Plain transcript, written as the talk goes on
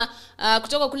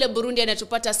kutoka kule Burundi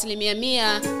anatupata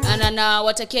 100%. Na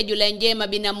watakia Julai njema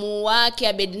binamu wake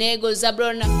Abednego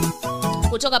Zabron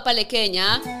kutoka pale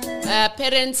Kenya.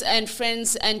 Parents and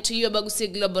friends and to you Bagusi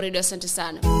Global Radio, asante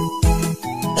sana.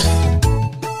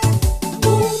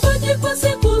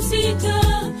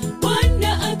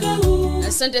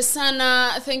 Asante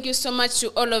sana. Thank you so much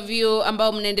to all of you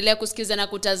ambao mnaendelea kusikiza na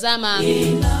kutazama.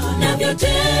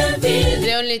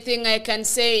 The only thing I can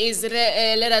say is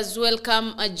let us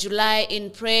welcome July in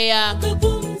prayer.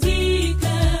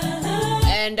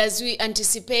 And as we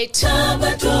anticipate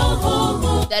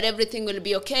that everything will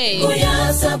be okay,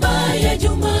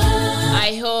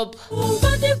 I hope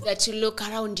that you look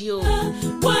around you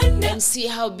and see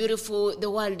how beautiful the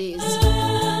world is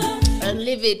and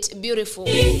live it beautiful.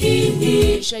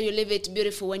 Make sure you live it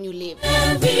beautiful when you live.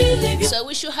 So I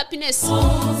wish you happiness,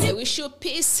 I wish you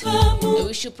peace, I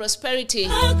wish you prosperity,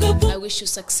 I wish you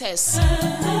success.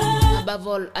 Above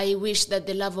all, I wish that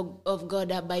the love of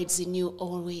God abides in you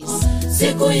always.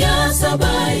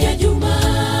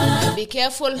 Be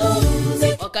careful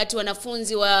wakati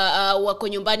wanafunzi wako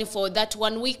nyumbani for that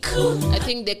 1 week. I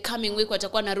think the coming week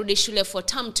watakuwa narudi shule for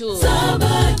term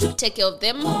 2. Take care of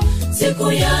them.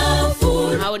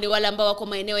 Hao ni wale ambao wako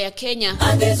maeneo ya Kenya.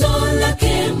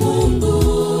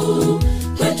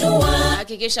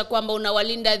 Hakikisha kwamba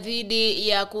unawalinda dhidi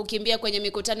ya kukimbia kwenye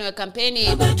mikutano ya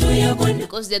kampeni,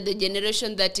 because they're the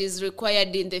generation that is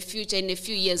required in the future, in a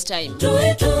few years time.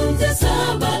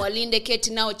 Walinde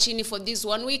keti nao chini for this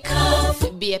 1 week.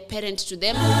 Be a parent to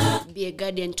them, be a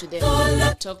guardian to them,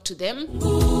 talk to them.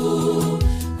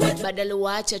 Badala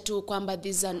waache tu kwamba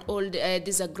this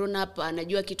a grown up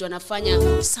anajua kitu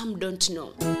anafanya. Some don't know.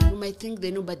 You might think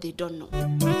they know but they don't know.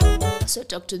 So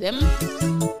talk to them.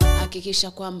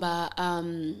 Hakikisha kwamba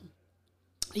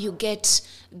you get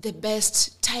the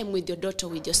best time with your daughter,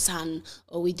 with your son,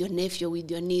 or with your nephew,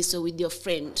 with your niece, or with your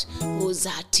friend who's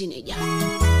a teenager.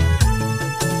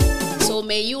 So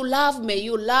may you laugh, may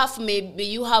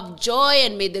you have joy,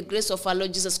 and may the grace of our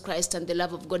Lord Jesus Christ and the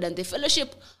love of God and the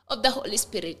fellowship of the Holy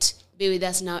Spirit be with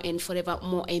us now and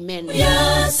forevermore. Amen.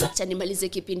 Yes. Chanimalize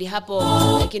kipindi hapo,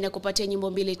 lakini nakupatia nyimbo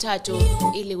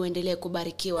 2-3 ili uendelee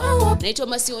kubarikiwa. Naitwa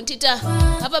Masiontita.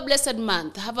 Have a blessed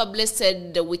month, have a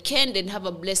blessed weekend, and have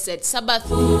a blessed Sabbath.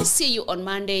 See you on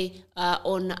Monday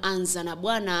on Anza na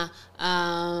Bwana.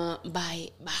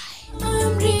 Bye bye.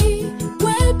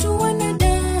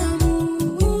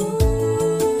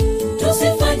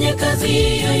 Tusifanye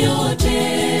kazi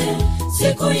yoyote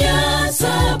siku ya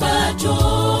Sabato.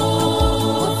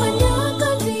 Wafanya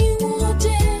kazi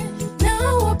wote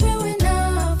na wapewe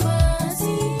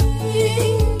nafasi,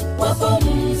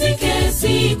 wapumzike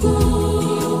siku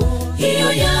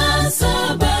hiyo ya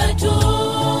Sabato.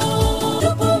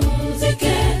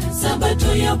 Tupumzike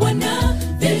Sabato ya Bwana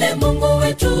vile Mungu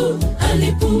wetu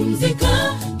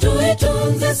alipumzika.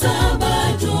 Tuitunze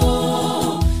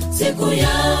Sabato, siku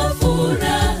ya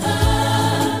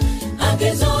furaha,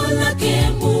 agizo lake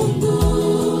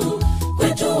Mungu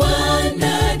kwetu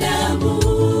wanadamu.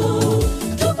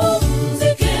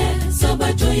 Tupumzike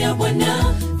Sabato ya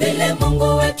Bwana vile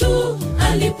Mungu wetu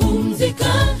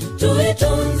alipumzika.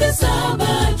 Tuitunze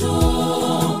Sabato,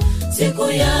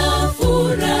 siku ya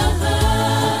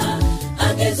furaha,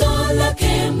 agizo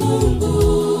lake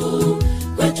Mungu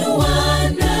kwetu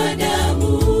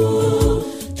wanadamu.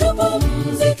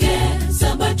 Tupumzike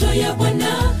Sabato ya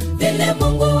Bwana vile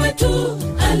Mungu wetu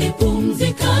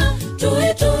alipumzika.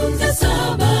 Tuitunze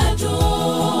Sabato,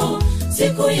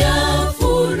 siku ya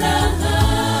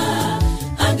furaha,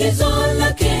 agizo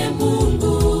lake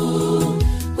Mungu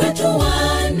kwetu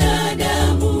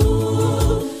wanadamu.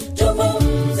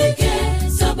 Tupumzike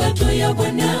Sabato ya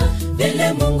Bwana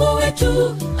vile Mungu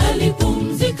wetu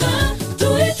alipumzika.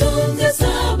 Tuitunze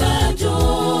Sabato,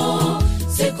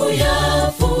 siku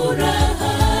ya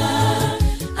furaha,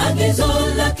 agizo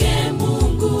lake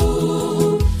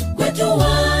Mungu kwetu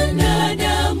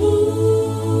wanadamu.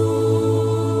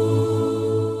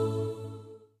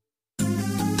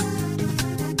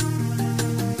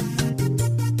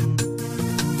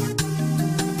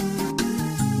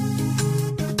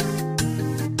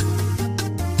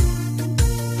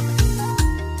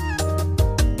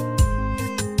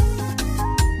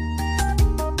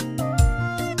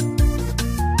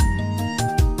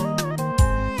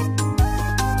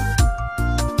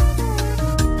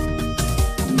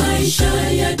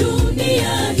 Maisha ya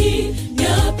dunia hii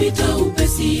yapita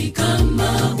upesi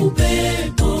kama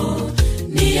upepo,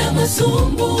 ni ya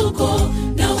masumbuko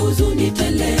na huzuni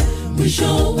tele,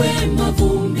 mwishowe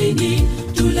mavumbini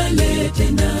tulale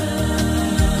tena.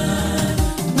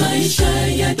 Maisha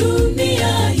ya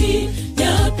dunia hii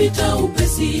yapita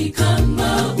upesi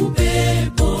kama upepo,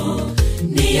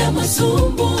 ya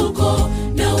masumbuko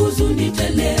na huzuni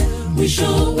tele,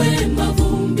 mwishowe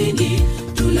mavumbini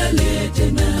tulale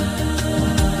tena.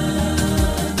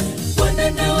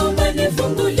 Bwana naomba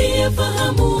nifungulie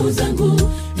fahamu zangu,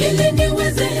 ili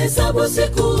niweze hesabu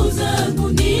siku zangu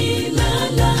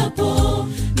nilalapo,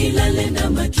 nilale na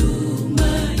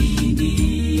matumaini.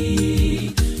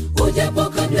 Ujapo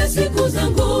kabla siku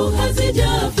zangu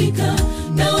hazijafika,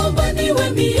 naomba niwe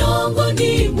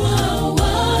miongoni mwa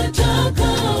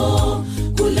watakao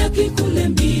kulaki kule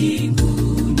mbinguni.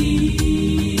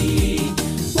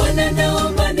 Bwana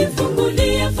naomba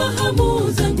nifungulie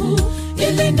fahamu zangu,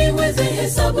 ili niweze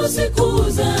hesabu siku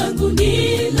zangu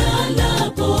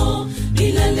nilalapo,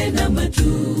 nilale na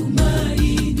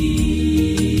matumaini.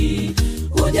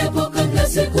 Ujapo kabla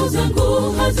siku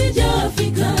zangu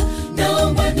hazijafika,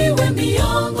 naomba niwe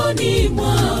miongoni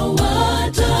mwa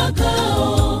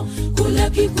watakao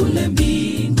kulaki kule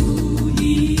mbinguni.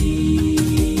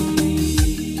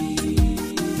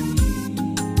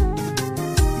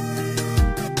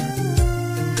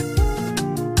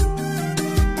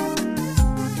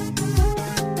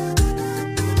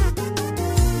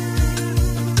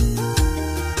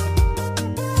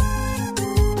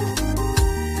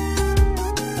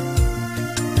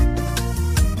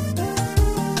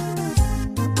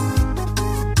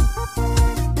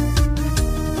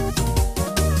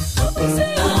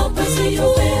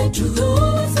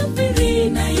 Safiri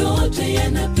na yote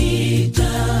yanapita,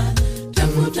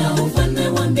 tafuta ufalme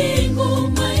wa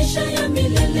mbingu, maisha ya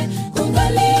milele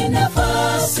kungali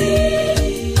nafasi.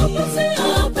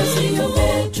 Hapa siyo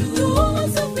petu,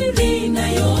 safiri na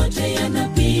yote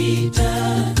yanapita,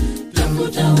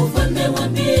 tafuta ufalme wa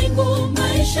mbingu,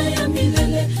 maisha ya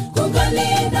milele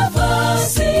kungali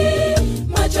nafasi.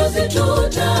 Machozi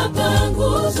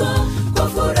tutapanguzwa kwa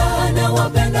furaha na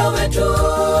wapenda wetu,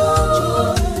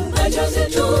 machozi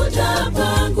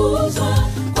tutapanguzwa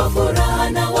kwa furaha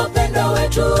na wapenda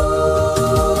wetu.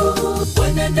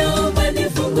 Bwana naomba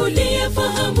nifungulie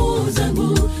fahamu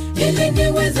zangu, ili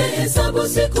niweze hesabu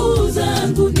siku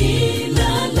zangu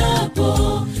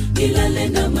nilalapo, nilale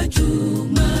na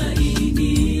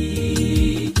matumaini.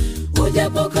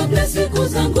 Ujapo kabla siku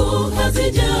zangu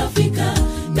hazijafika,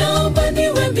 naomba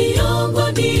niwe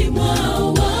miongoni mwa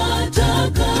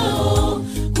watakao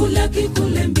kulaki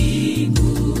kule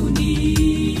mbinguni.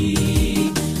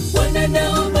 Bwana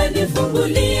naomba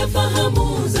nifungulie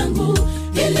fahamu zangu,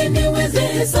 ili niweze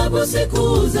hesabu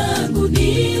siku zangu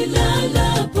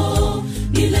nilalapo,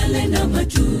 nilale na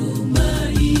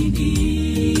matumaini.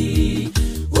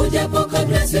 Ujapo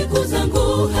kabla siku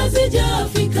zangu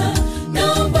hazijafika,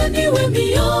 naomba niwe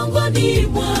miongoni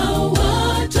mwa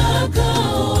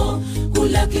watakao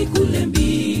kulaki kule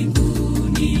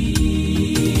mbinguni.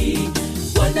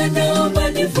 Bwana naomba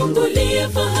nifungulie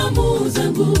fahamu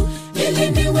zangu, ili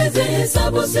niweze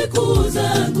hesabu siku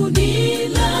zangu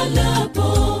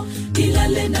nilalapo,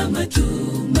 nilale na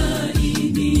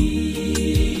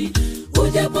matumaini.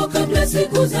 Ujapo kabla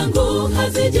siku zangu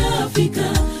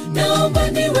hazijafika,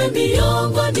 naomba niwe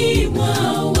miongoni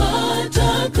mwa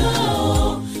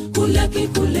watakao kulaki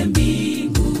kule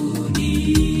mbinguni.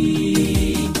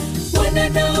 Bwana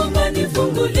naomba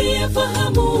nifungulie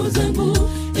fahamu zangu,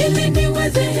 ili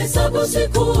niweze hesabu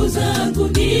siku zangu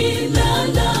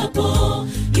nilalapo,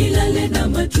 nilale na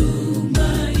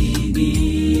matumaini.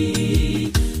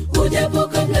 Ujapo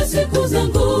kabla siku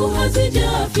zangu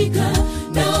hazijafika,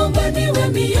 naomba niwe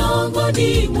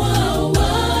miongoni mwa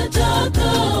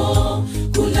watakao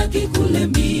kulaki kule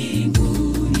mbinguni.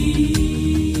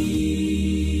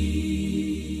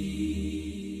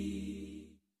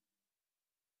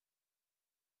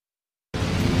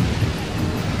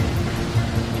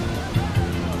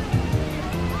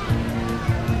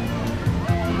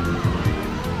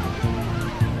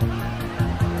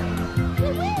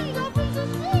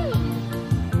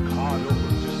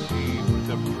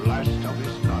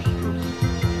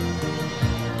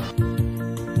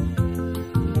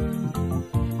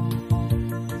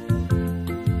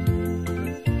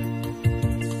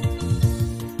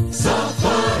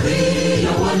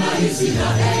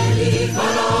 Israeli,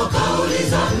 Farao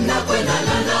kauliza mnakwenda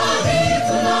na nani?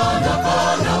 Tunaondoka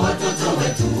na watoto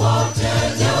wetu wote.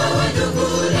 Je, wewe ndugu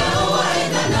leo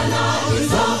waenda na nani?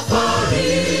 Safari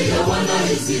ya wana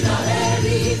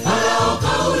Israeli, Farao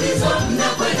kauliza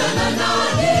mnakwenda na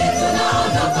nani?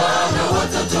 Tunaondoka na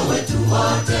watoto wetu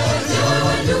wote. Je,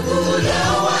 wewe ndugu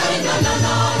leo waenda na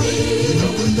nani?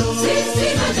 Sisi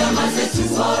na jamaa zetu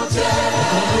wote,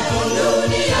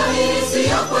 dunia hii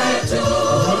siyo kwetu.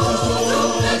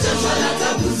 Tunachosha na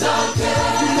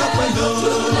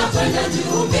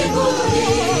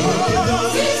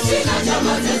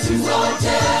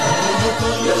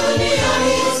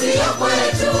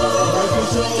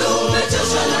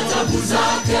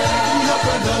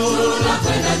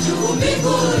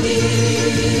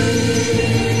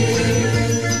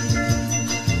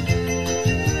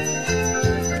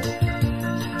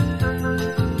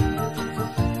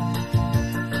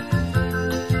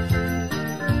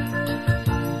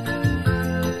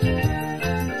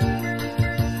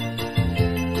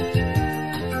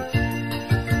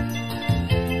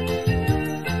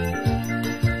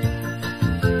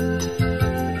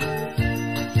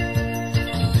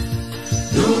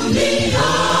Dunia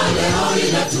leo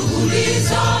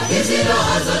inatuuliza, hizi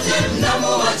raha zote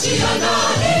mnamuachia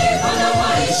nani?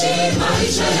 Wanawaishi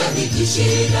maisha ya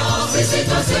vikishida, sisi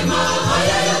twasema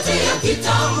haya yote ya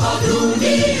kitambo.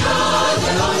 Dunia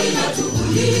leo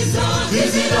inatuuliza,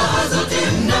 hizi raha zote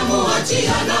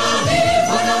mnamuachia nani?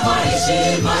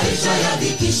 Wanawaishi maisha ya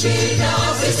vikishida,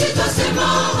 sisi twasema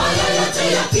haya yote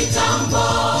ya kitambo.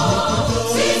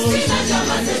 Sisi na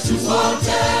jamaa zetu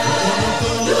wote,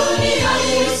 dunia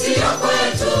hii siyo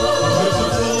kwetu,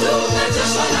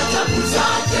 tumechoshwa na tabu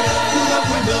zake,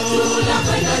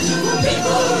 tunakwenda juu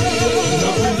mbinguni.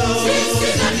 Sisi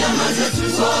na jamaa zetu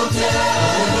wote,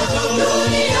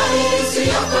 dunia hii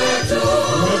siyo kwetu,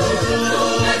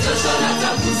 tumechoshwa na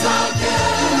tabu zake,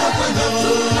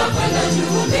 tunakwenda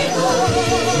juu mbinguni.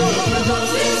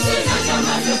 Sisi na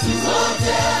jamaa zetu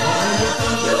wote,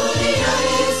 dunia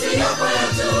hii siyo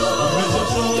kwetu,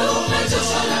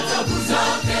 tumechoshwa na tabu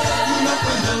zake,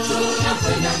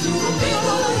 tunakwenda juu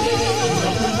mbinguni.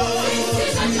 Sisi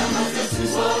na jamaa zetu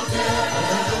wote,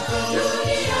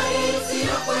 dunia hii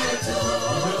siyo kwetu,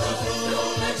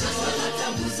 tumechoshwa na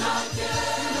tabu zake,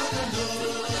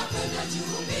 tunakwenda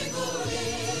juu mbinguni.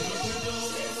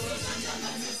 Sisi na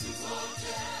jamaa zetu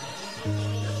wote.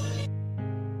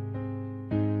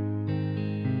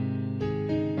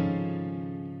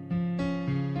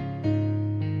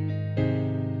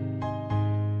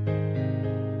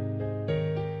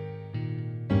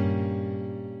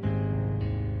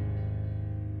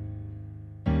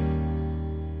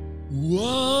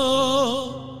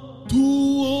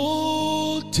 Watu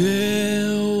wote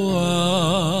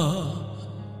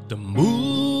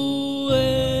watambue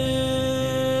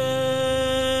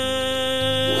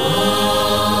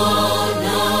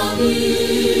Bwana ni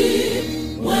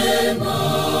mwema,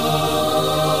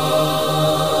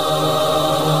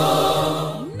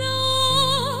 na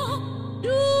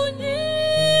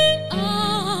dunia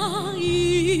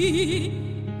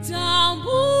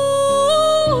itambue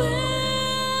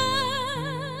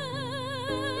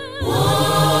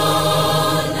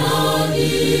Bwana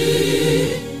ni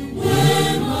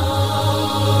mwema.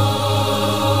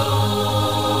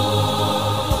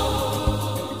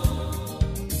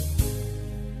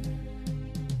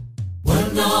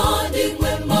 Bwana ni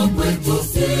mwema kwetu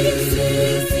sisi,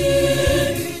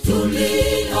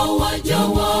 tulio waja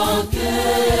wake,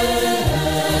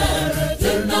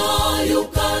 tena yu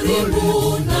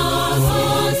karibu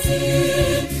nasi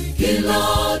kila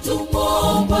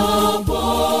tumwombapo.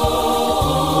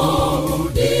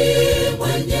 Ni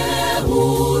mwenye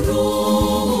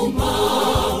huruma,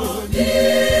 ni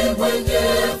mwenye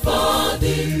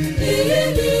fadhili,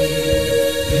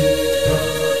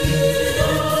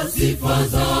 sifa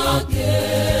zake.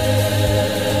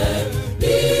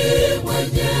 Ni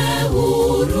mwenye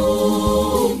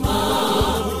huruma,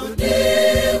 ni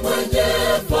mwenye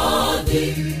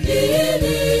fadhili,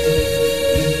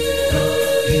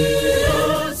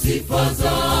 sifa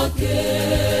zake.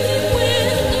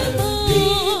 Ni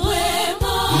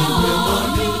mwema,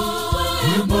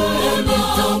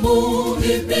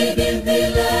 nitamhimidi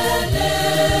milele.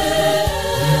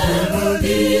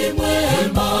 Ni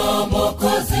mwema,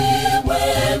 Mwokozi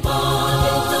mwema,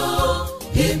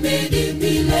 nitamhimidi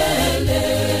milele.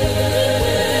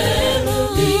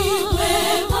 Ni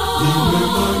mwema,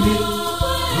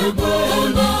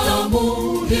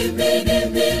 nitamhimidi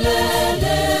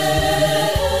milele.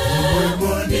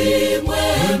 Ni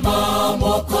mwema,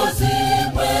 Mwokozi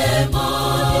mwema,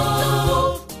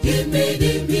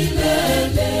 nitamhimidi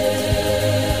milele.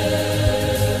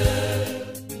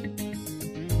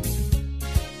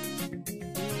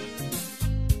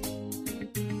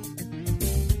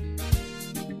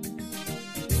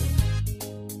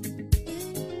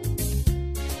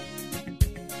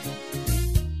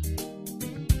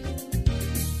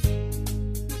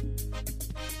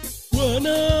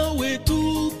 Bwana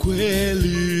wetu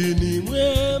kweli ni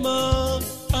mwema,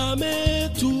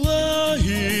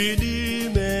 ametuahidi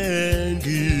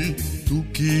mengi,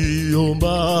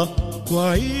 tukiomba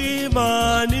kwa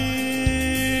imani.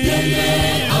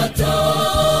 Yeye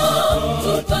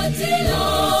atatupatia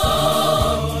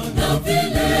na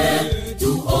vile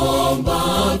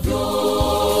tuombavyo.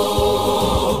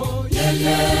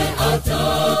 Yeye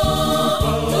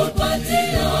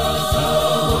atatupatia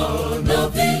na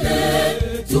vile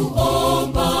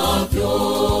tuombavyo.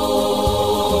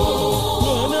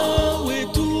 Bwana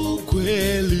wetu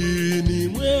kweli ni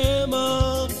mwema,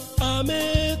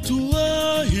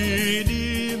 ametuahidi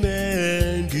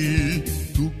mengi,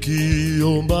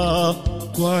 tukiomba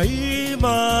kwa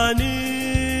imani.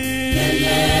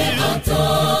 Yeye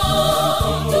atatupatia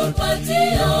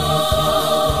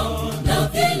na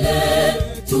vile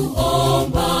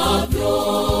tuombavyo.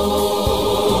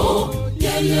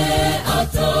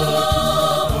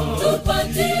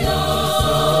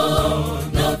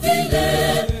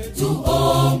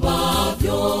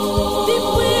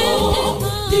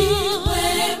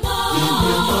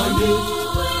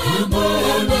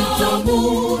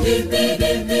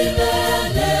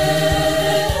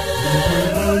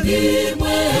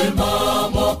 mwema,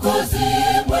 Mwokozi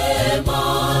mwema,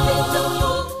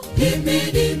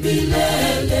 himidi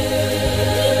milele.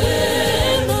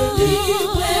 Ni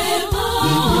mwema,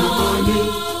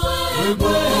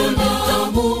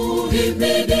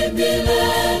 himidi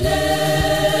milele.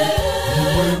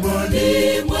 Ni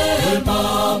mwema,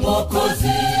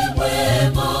 Mwokozi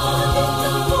mwema,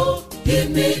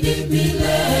 himidi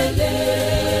milele.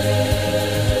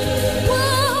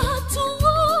 Watu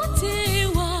wote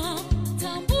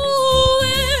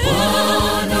watambue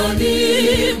Bwana ni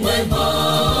mwema.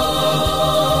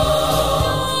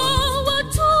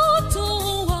 watoto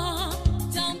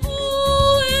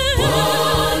watambue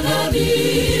Bwana ni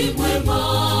mwema.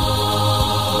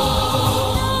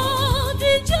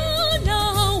 vijana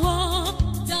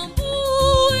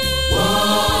watambue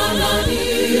Bwana ni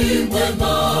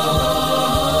mwema.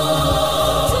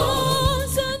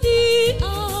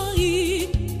 Tanzania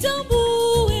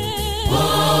itambue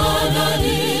Bwana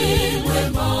ni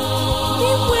mwema.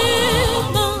 ni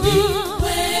mwema,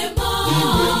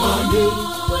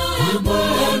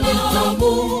 Ni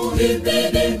tamu,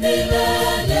 himidi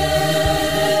milele.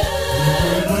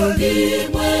 Ni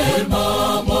mwema,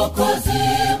 Mwokozi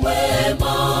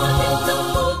mwema,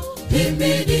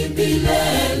 himidi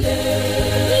milele.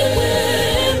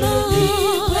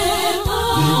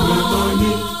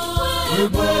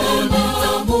 Ni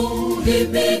tamu,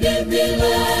 himidi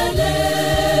milele.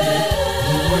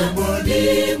 Ni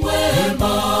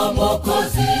mwema,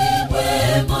 Mwokozi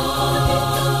mwema,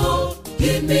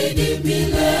 himidi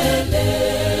milele.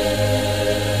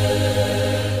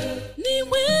 ni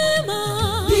mwema,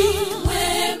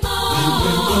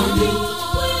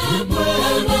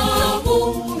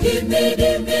 Himidi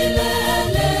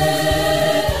milele.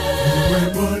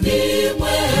 Ni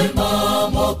mwema,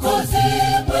 Mwokozi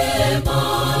mwema,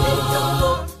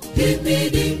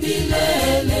 himidi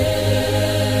milele.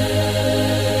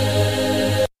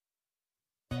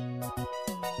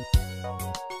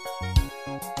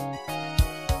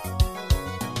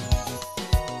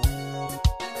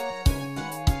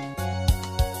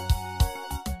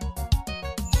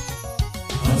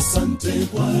 Asante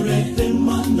kwa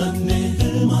rehema na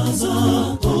neema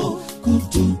zako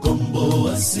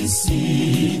kutukomboa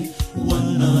sisi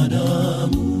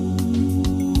wanadamu.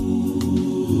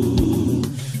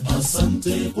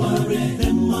 Asante kwa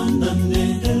rehema na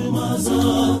neema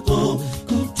zako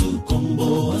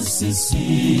kutukomboa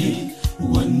sisi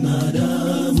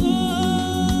wanadamu.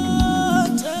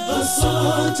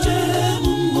 Asante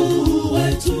Mungu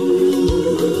wetu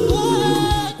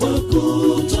kwa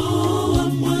kutoa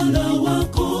mwana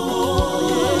wako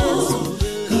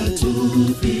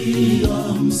katufia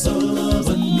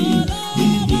msalabani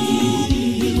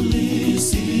ili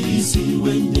sisi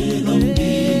wenye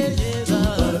dhambi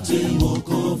tupate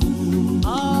wokovu.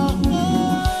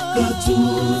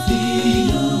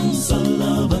 Katufia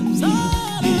msalabani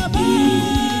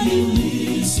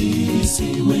ili sisi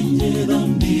wenye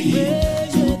dhambi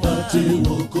tupate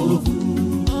wokovu.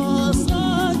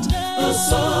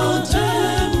 Asante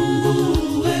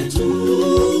Mungu wetu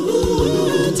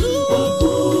kwa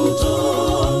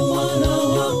kutoa mwana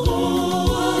wako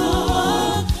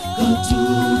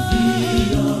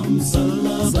katufia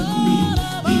msalabani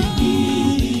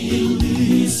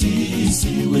ili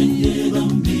sisi wenye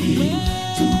dhambi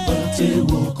tupate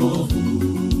wokovu.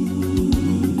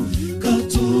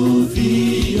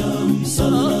 Katufia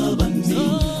msalabani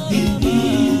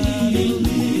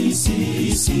ili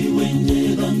sisi wenye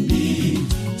dhambi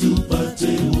tupate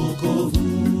wokovu.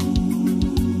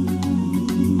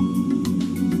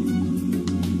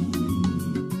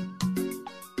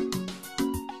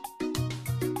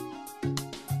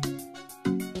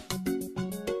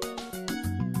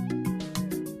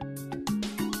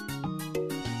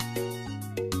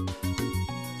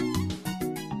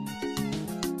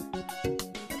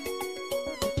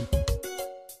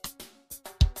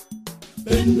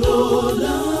 Pendo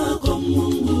lako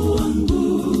Mungu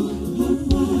wangu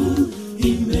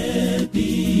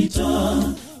imepita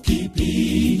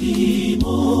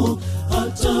kipimo,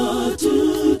 hata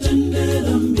tutende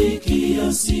dhambi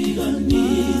kiasi gani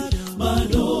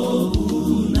bado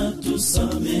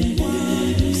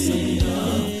unatusamehea.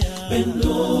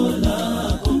 Pendo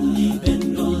lako ni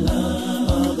pendo la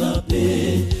agape,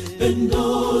 pendo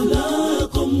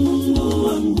lako Mungu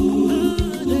wangu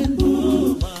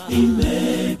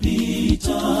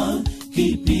imepita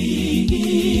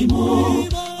kipimo,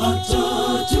 hata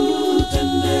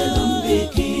tutende dhambi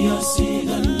kiasi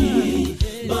gani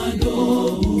bado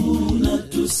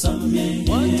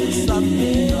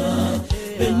unatusamehea.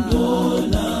 Pendo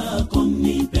lako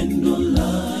ni pendo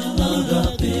la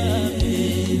agape.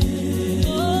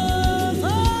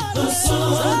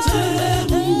 Asante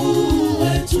asante Mungu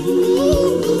wetu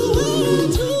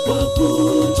kwa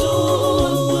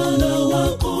kutoa mwana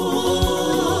wako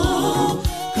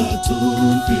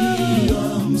katufia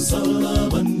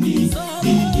msalabani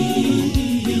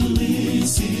ili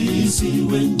sisi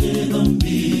wenye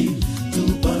dhambi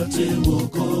tupate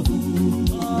wokovu.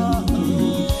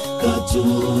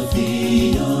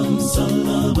 Katufia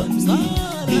msalabani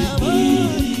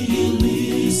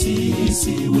ili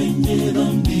sisi wenye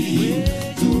dhambi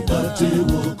tupate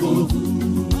wokovu.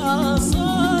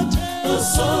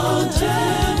 Asante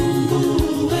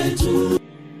Mungu wetu.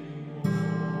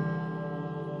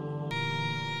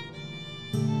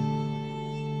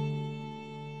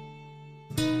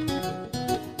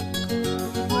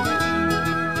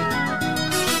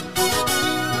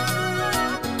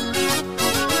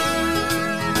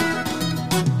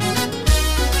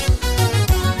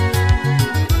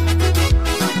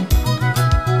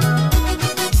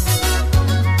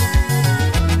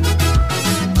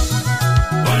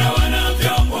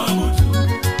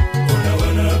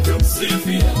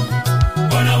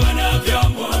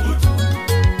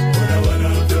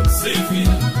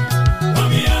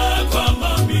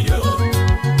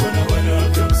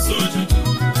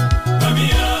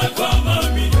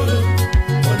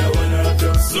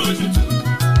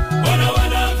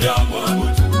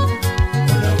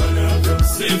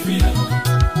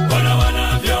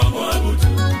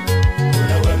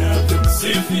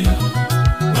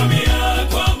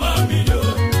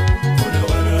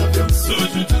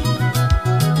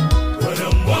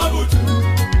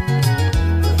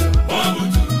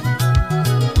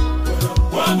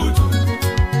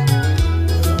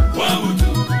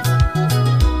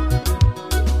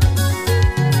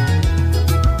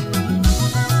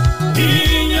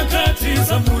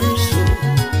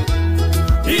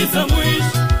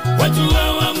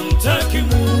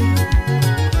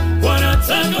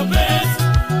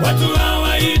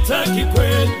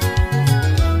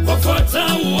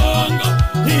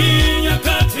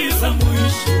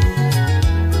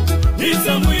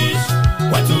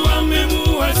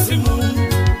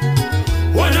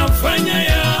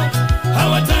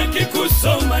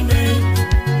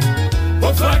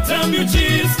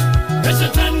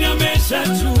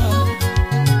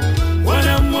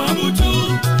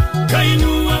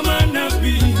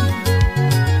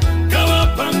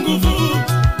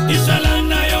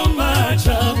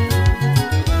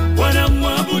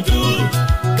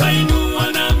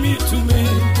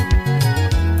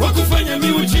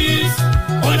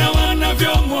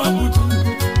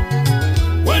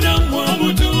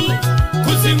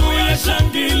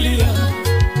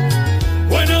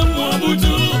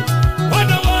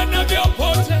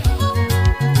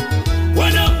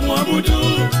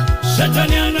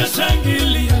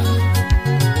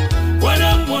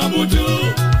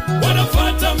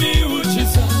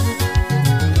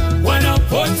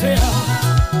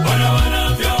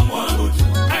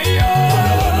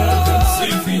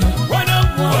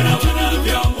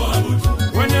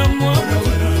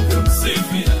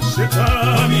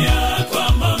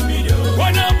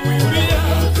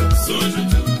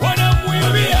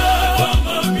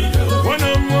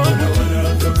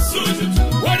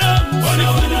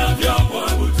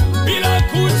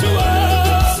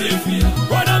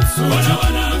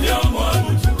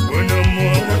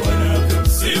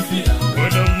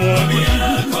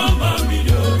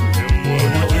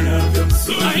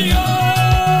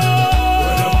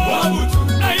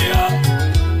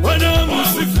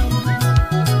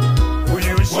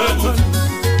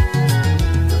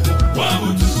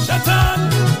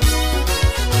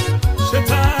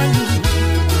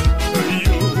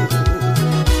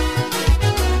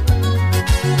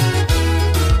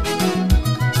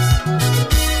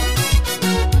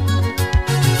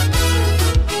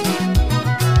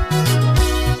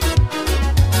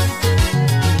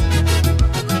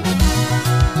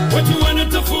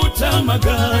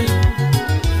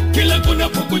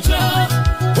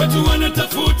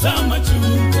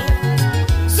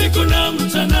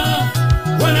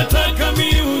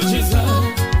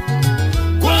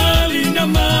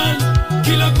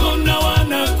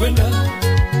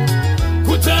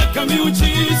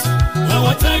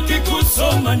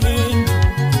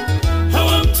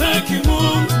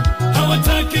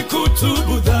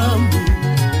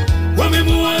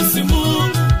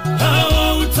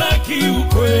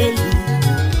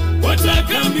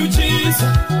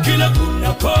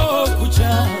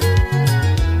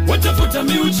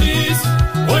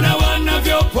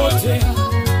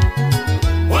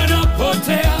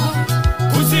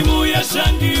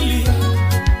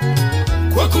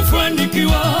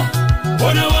 Kufanikiwa,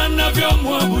 wana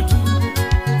wanavyomwabudu,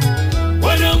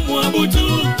 wanamwabudu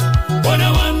wanamwabudu,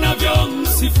 Bwana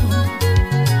wanavyomsifu,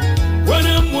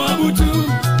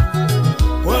 wanamwabudu,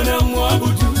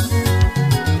 wanamwabudu,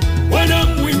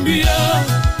 wanamwimbia,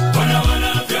 Bwana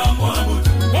wanavyomwabudu,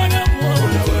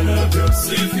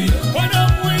 wanavyomsifia,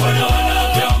 wanamwimbia,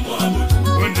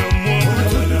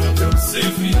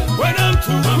 wanavyomsifia,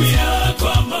 wanamtukuza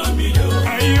kwa mamilioni,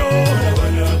 ayo,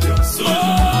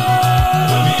 wanavyomsifia.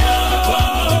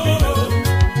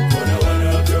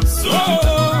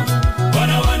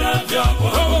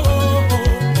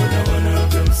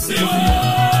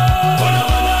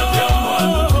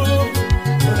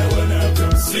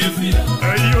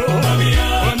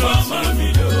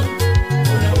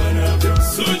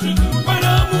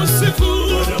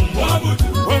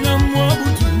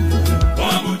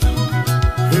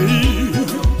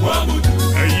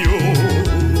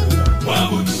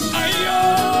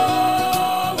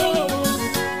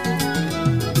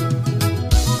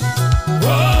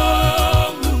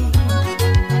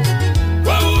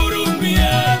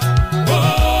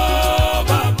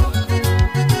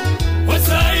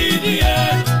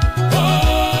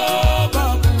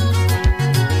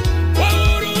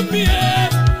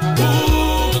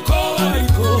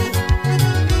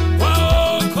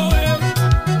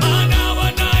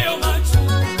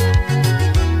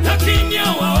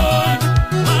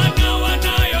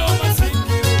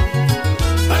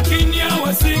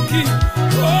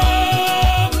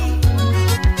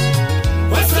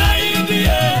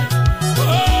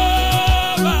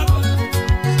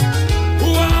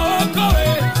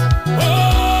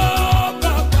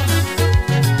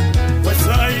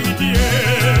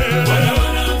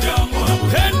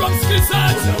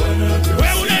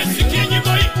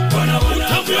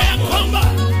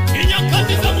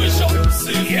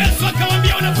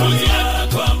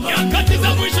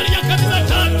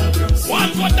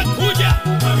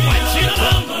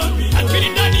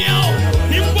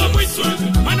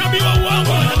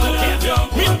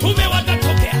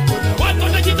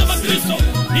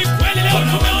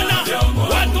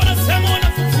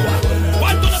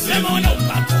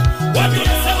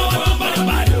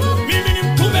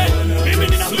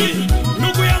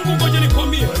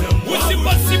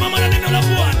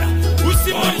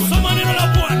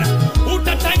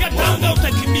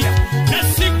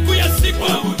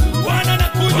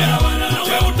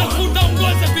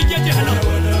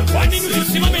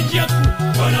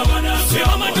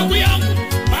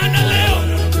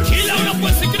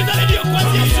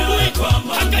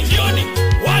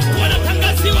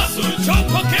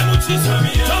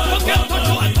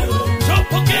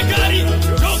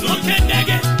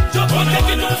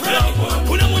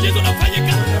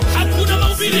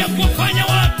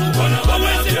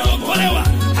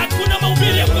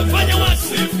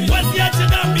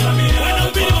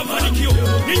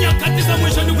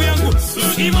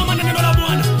 Simama na neno la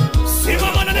Bwana.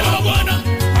 Simama na neno la Bwana.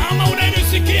 Mama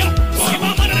unayenisikia,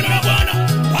 simama na neno la Bwana.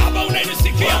 Baba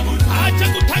unayenisikia, acha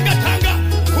kutanga tanga,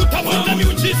 kutafuta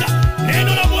miujiza.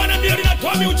 Neno la Bwana ndio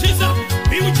linatoa miujiza.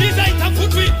 Miujiza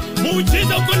itafutwi.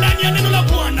 Muujiza uko ndani ya neno la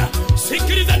Bwana.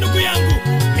 Sikiliza ndugu yangu,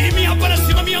 mimi hapa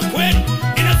nasimamia kweli.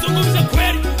 Ninazungumza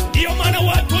kweli. Ndio maana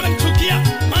watu wananichukia,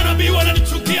 manabii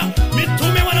wananichukia,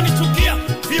 mitume wananichukia,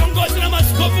 viongozi na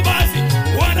maaskofu baadhi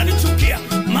wananichukia.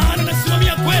 Maana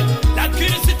nasimamia kweli,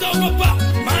 lakini sitaogopa.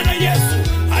 Maana Yesu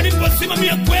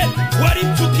aliposimamia kweli,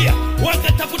 walimchukia,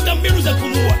 wakatafuta mbinu za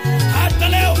kumuua. Hata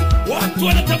leo watu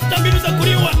wanatafuta mbinu za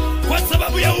kuliua kwa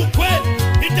sababu ya ukweli.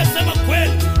 Nitasema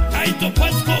kweli. Naitwa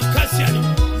Pascal Kasiani.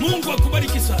 Mungu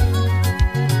akubariki sana.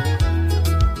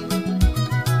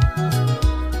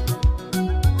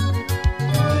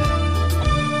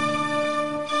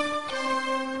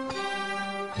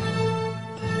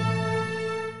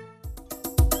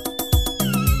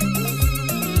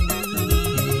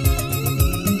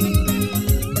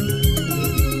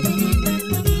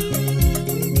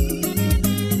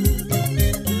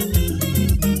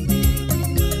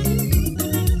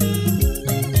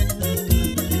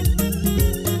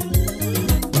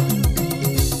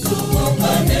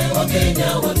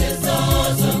 Wakenya wote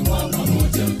sasa kwa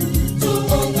pamoja,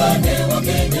 tuungane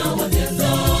Wakenya wote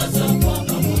sasa kwa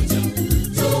pamoja,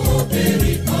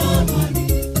 tuhubiri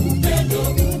amani, upendo,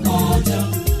 umoja,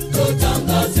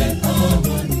 tutangaze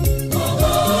amani kwa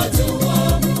watu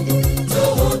wa Mungu,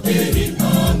 tuhubiri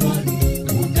amani,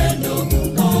 upendo,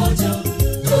 umoja,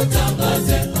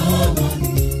 tutangaze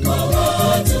amani kwa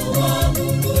watu wa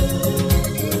Mungu.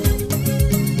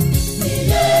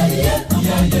 Yeah, yeah,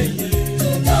 yeah, yeah.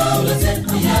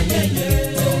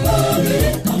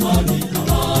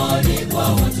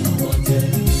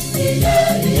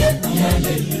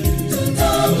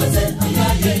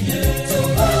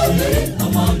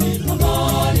 Amani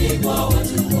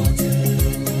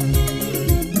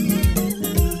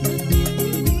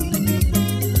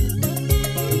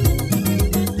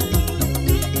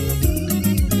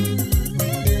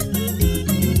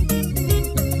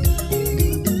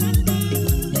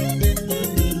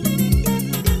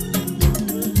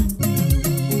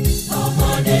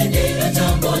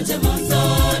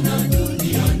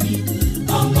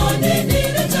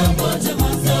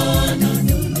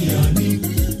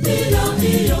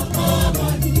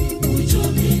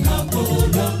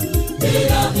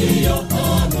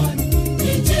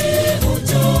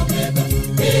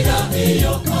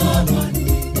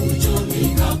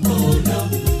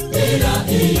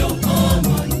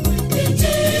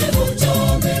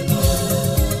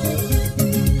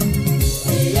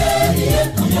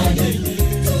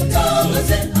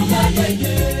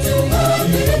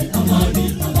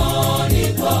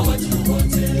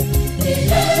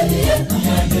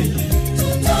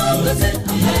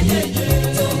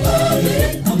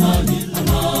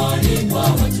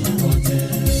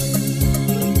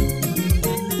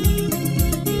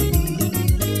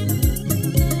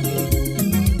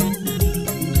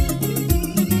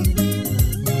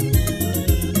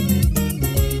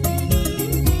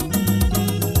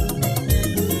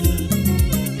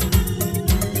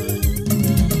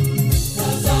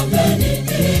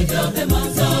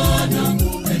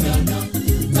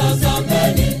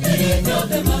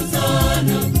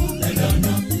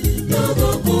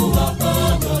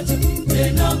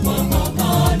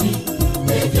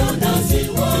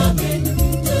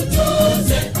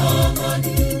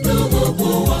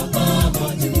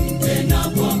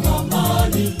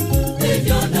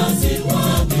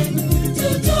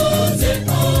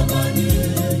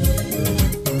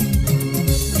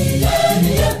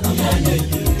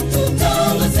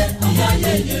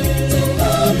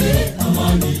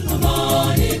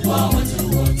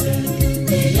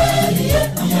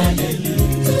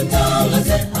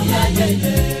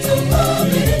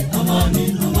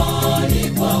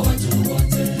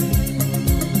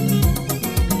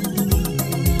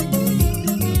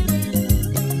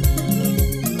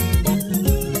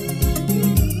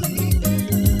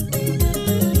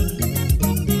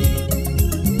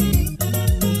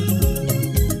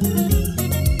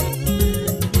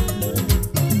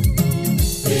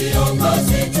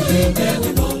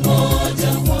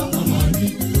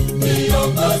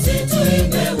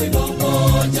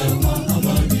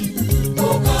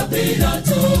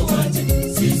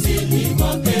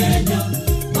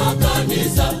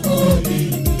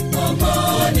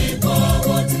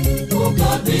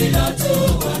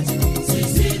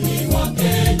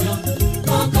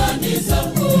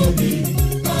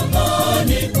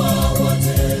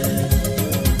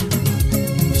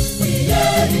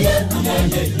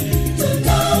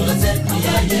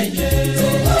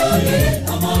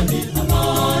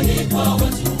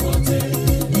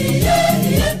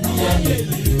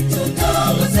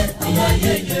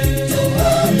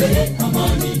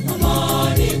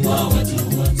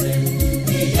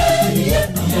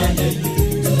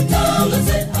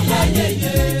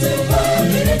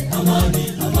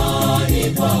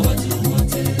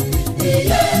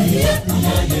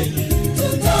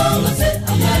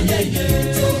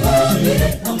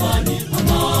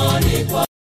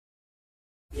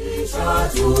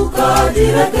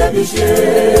Tukajirekebishe,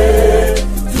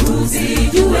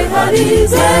 tuzijue hali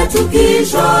zetu,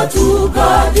 kisha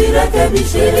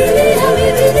tukajirekebishe.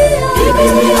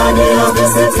 Biblia ndiyo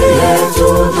gazeti yetu,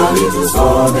 nami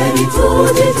tusome ni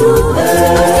tujijue.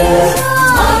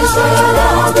 Maisha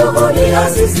ya dunia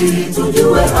sisi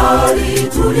tujue hali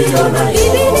tuliyo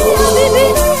nayo.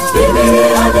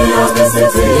 Biblia ndiyo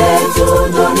gazeti yetu,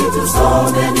 nami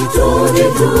tusome ni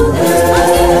tujijue.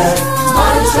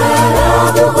 Maisha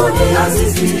ya dunia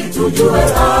sisi tujue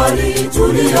hali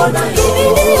tuliyo nayo.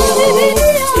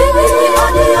 Biblia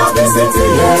ndiyo gazeti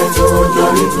yetu,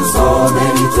 nami tusome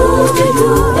ni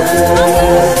tujijue.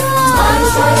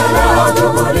 Maisha ya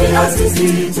dunia sisi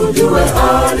tujue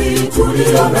hali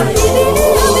tuliyo nayo.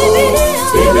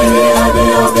 Biblia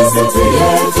ndiyo gazeti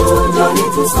yetu, nami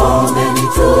tusome ni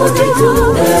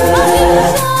tujijue.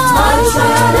 Maisha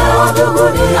ya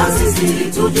dunia sisi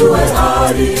tujue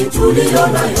hali tuliyo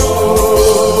nayo.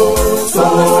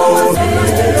 Some,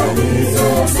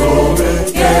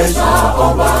 kesha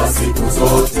omba siku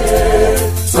zote.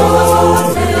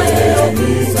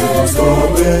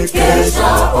 Some,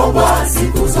 kesha omba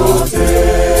siku zote.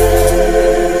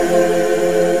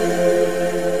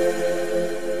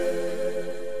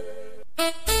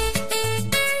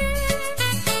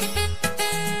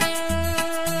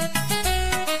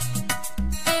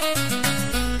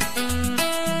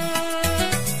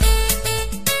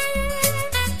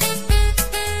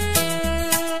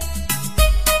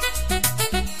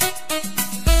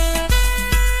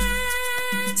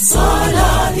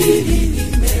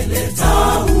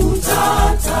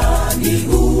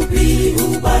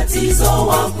 Ubatizo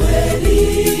wa kweli,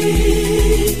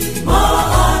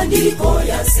 maandiko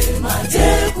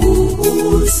yasemaje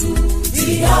kuhusu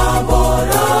njia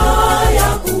bora ya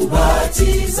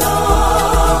kubatiza?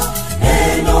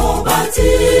 Neno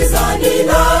batiza ni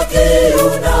la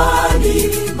Kiyunani,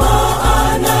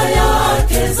 maana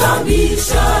yake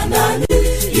zamisha ndani,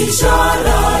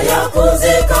 ishara ya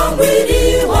kuzika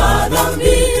mwili wa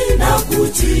dhambi na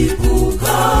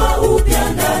kuchipuka upya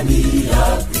ndani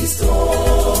ya Kristo.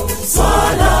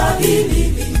 Swala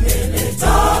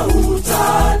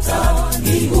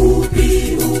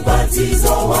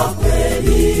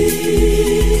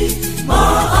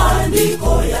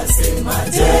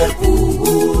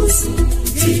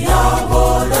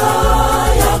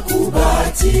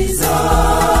batiza.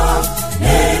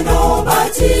 Neno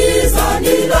batiza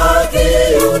ni la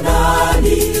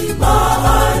Kiyunani,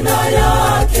 maana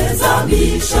yake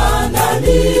zamisha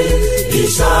ndani,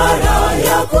 ishara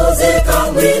ya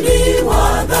kuzika mwili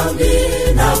wa dhambi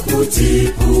na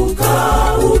kuchipuka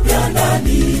upya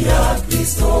ndani ya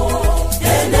Kristo.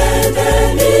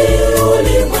 Enendeni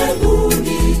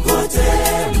ulimwenguni kote,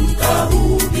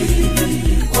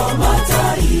 mkahubiri kwa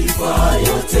mataifa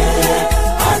yote.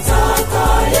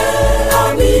 Atakaye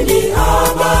amini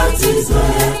abatizwe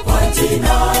kwa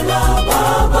jina la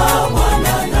Baba,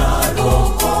 Mwana na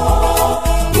Roho.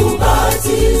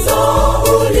 Ubatizo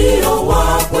ulio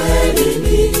wa kweli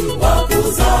ni wa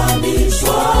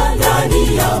kuzamishwa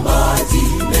ndani ya maji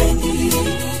mengi.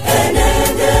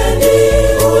 Enendeni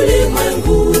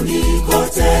ulimwenguni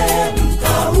kote,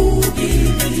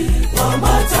 mkahubiri kwa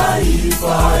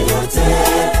mataifa yote.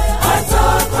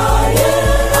 Atakaye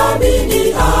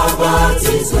amini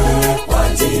abatizwe kwa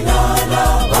jina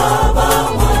la Baba,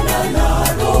 Mwana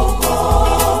na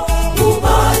Roho.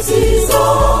 Ubatizo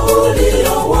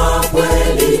ulio wa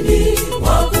kweli ni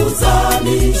wa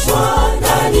kuzamishwa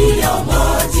ndani ya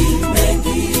maji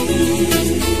mengi.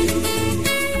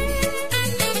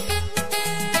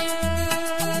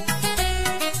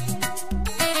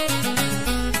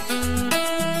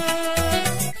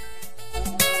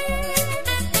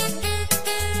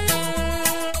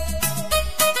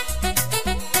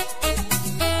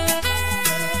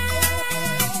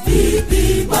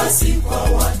 Vipi basi kwa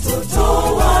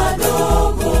watoto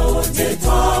wadogo, je,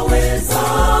 twaweza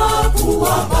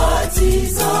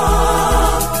kuwabatiza?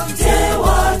 Je,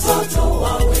 watoto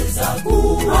waweza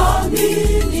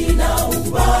kuamini na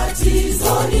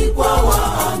ubatizo ni kwa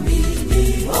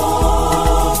waaminio?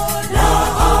 Na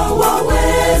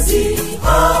hawawezi,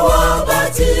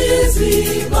 hawabatizwi,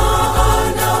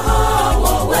 maana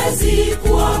hawawezi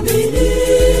kuamini.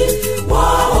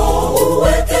 Wao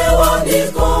huwekewa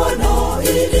mikono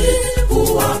ili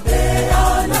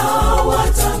kuwapeana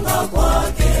watanga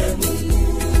kwake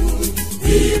Mungu.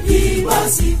 Vipi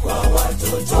basi kwa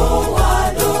watoto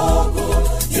wadogo,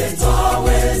 je,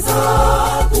 twaweza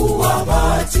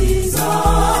kuwabatiza?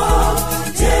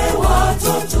 Je,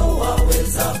 watoto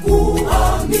waweza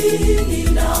kuamini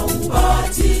na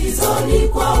ubatizo ni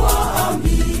kwa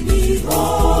waaminio?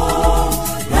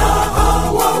 Na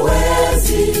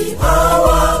hawawezi,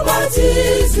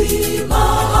 hawabatizwi,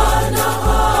 maana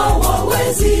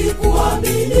hawawezi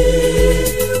kuamini.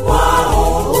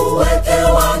 Wao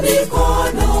huwekewa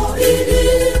mikono ili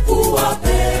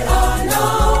kuwapeana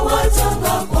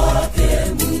watanga kwake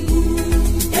Mungu.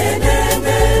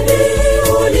 Enendeni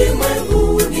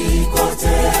ulimwenguni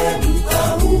kote,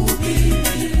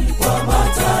 mkahubiri kwa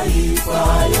mataifa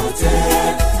yote.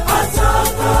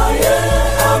 Atakaye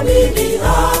amini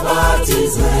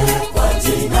abatizwe kwa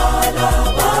jina la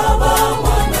Baba,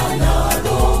 Mwana na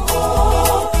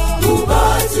Roho.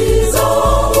 Ubatizo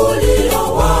ulio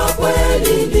wa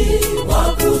kweli ni wa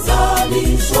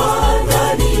kuzamishwa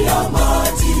ndani ya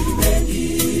maji mengi.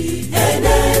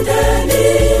 Enendeni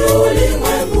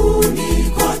ulimwenguni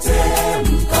kote,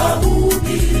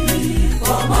 mkahubiri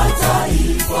kwa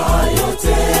mataifa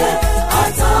yote.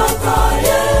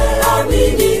 Atakaye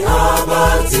amini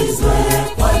abatizwe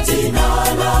kwa jina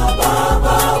la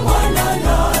Baba, Mwana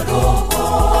na Roho.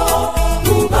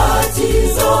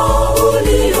 Ubatizo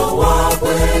ulio wa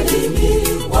kweli ni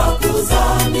wa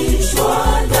kuzamishwa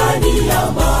ndani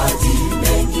ya maji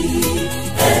mengi.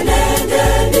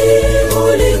 Enendeni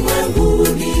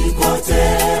ulimwenguni kote,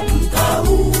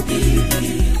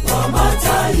 mkahubiri kwa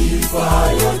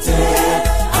mataifa yote.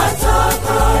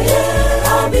 Atakaye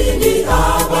amini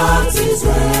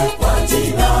abatizwe kwa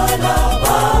jina la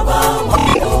Baba,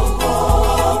 Mwana na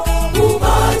Roho.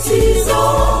 Ubatizo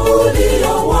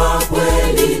ulio wa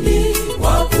kweli ni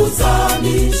wa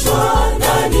kuzamishwa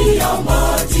ndani ya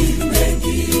maji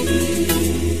mengi.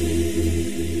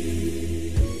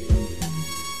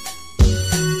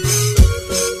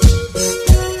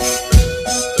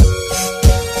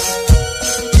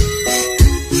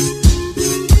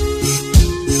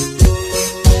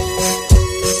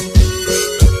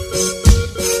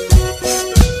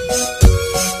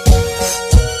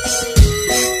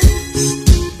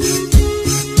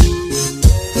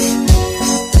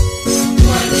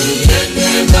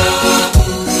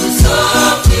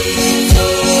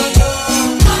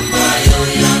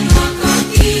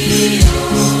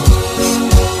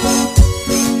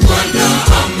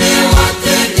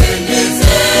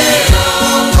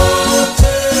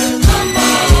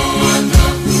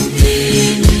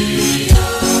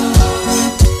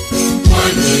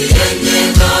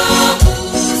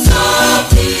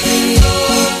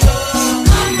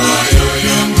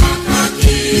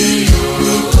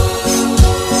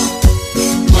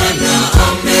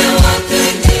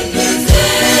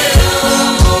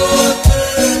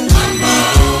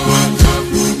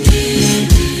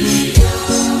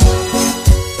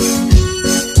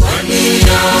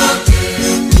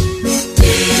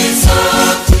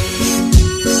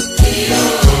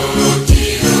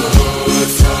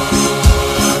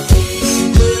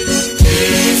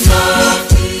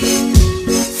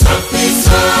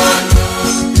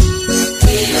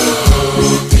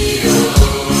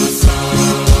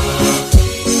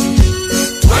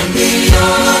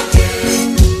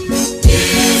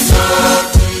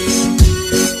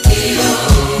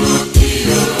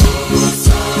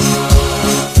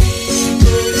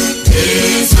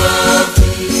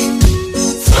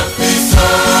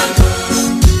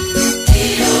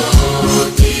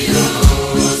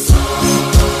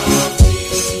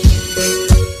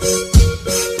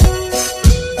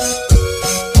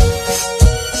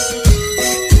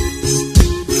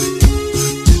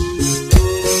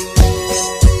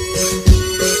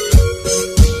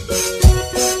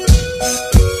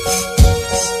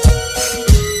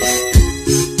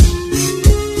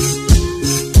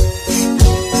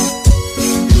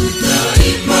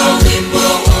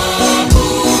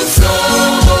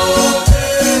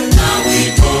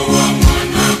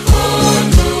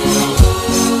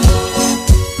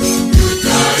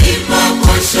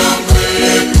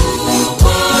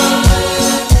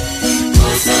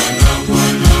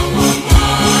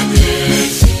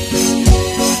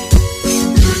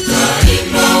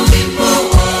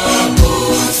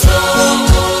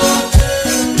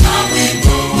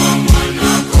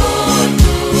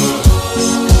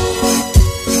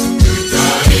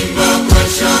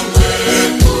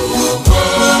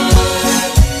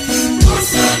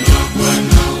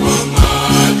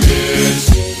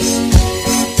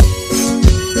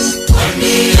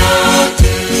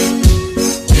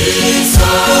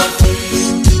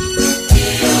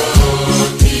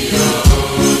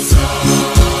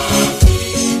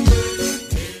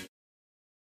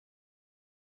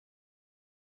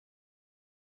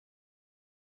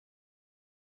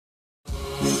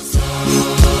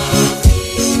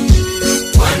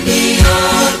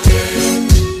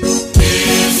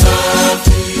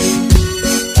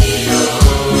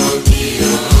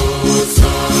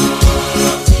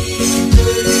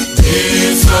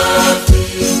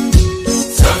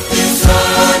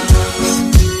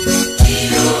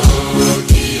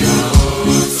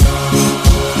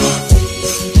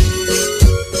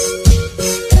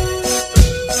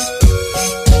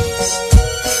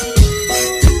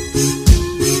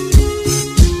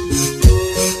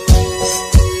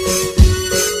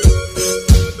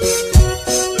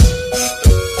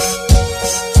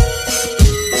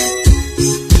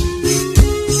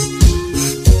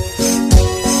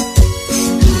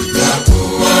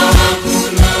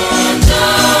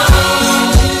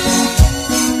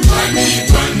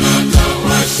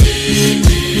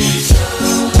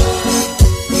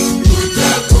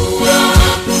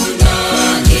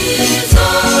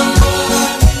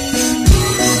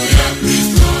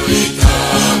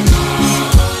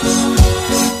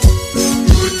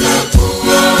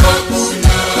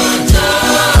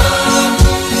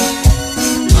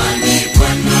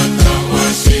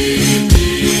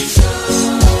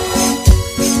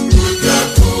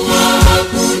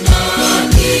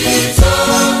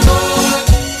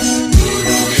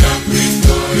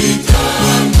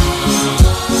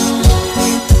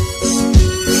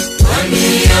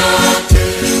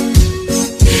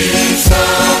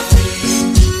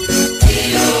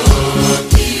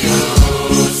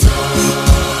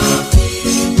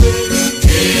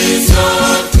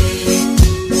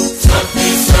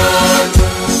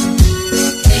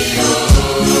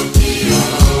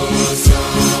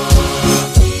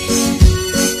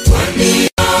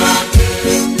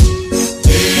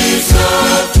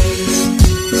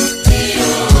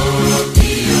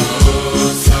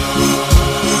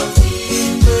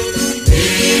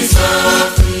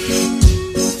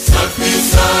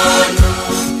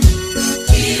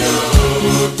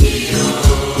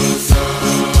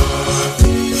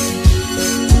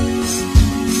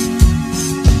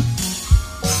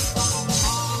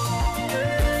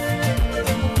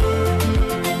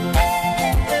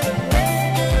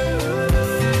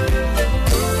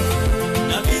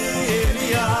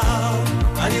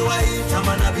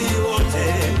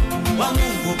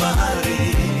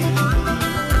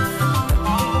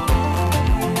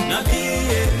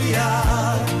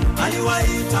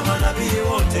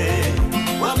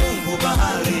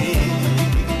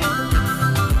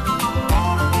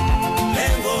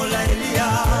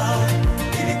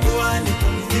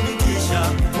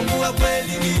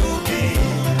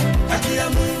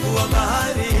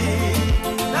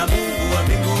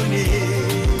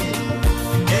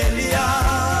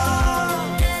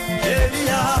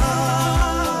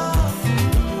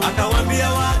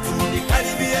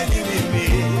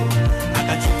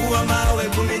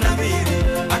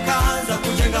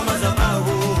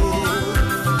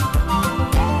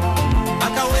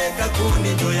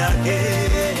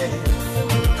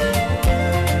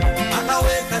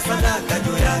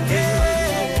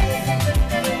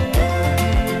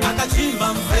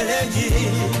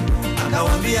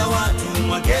 akawaambia watu,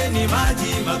 mwageni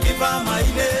maji mapipa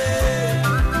manne.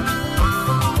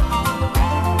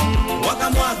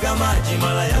 Wakamwaga maji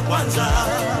mara ya kwanza,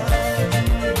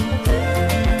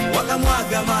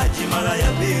 wakamwaga maji mara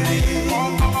ya pili,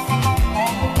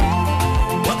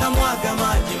 wakamwaga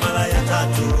maji mara ya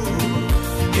tatu.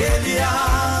 Elia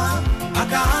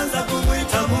akaanza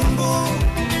kumwita Mungu,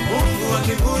 Mungu wa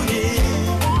mbinguni,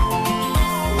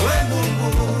 we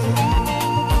Mungu,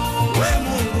 we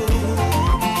Mungu,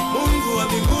 Mungu wa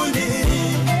mbinguni,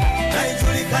 na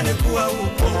ijulikane kuwa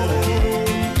upo.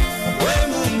 We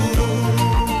Mungu,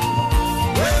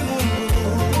 we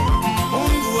Mungu,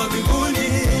 Mungu wa mbinguni,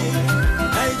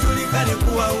 na ijulikane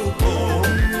kuwa upo.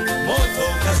 Moto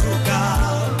ukashuka,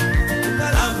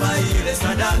 ukalamba ile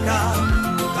sadaka,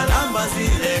 ukalamba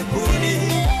zile kuni,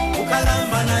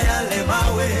 ukalamba na yale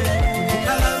mawe,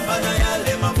 ukalamba na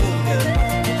yale mavumbi,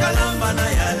 ukalamba na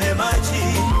yale maji.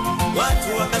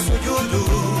 Watu wakasujudu,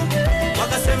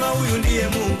 wakasema huyu ndiye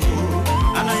Mungu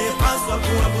anayepaswa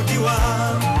kuabudiwa,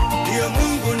 ndiye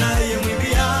Mungu naye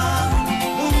mwimbia,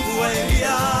 Mungu wa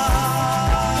Elia.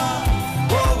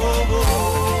 Oh, oh,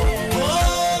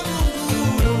 oh.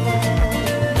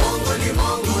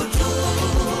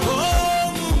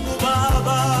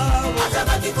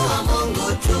 Kuwa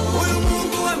Mungu tu, Huyu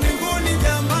Mungu wa mbinguni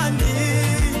jamani,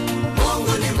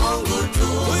 Mungu ni Mungu tu,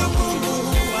 huyu Mungu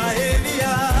wa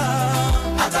Elia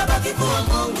atabaki kuwa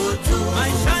Mungu tu,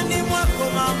 maishani mwako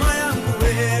mama yangu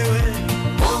wewe.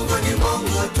 Mungu ni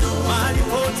Mungu tu, Mahali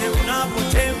pote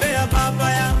unapotembea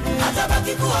baba yangu,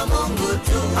 atabaki kuwa Mungu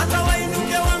tu, hata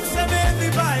wainuke wamseme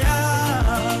vibaya,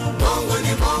 Mungu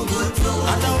ni Mungu tu,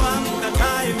 hata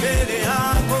wamkatae mbele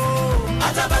yako,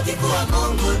 atabaki kuwa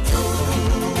Mungu tu.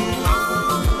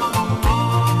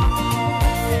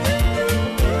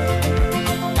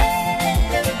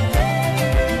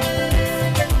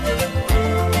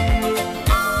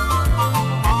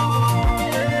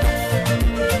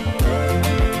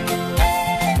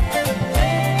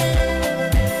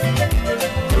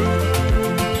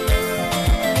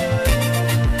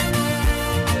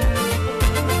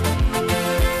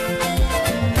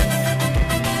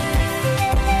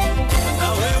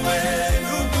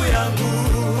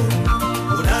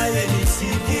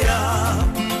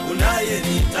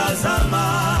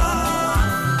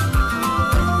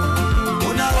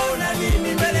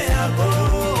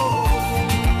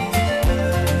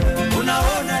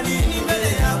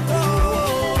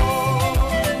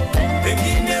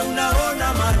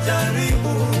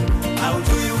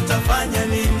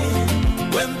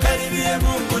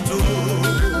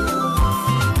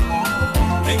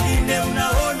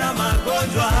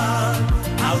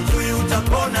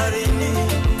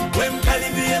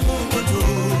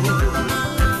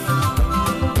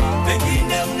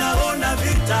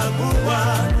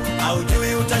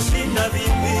 utashinda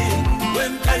vipi, we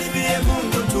mkaribie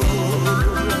Mungu tu.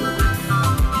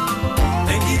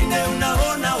 Pengine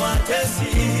unaona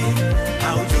watesi,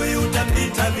 haujui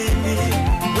utapita vipi,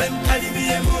 we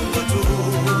mkaribie Mungu tu.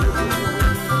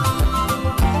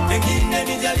 Pengine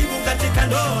ni jaribu katika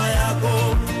ndoa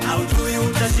yako, haujui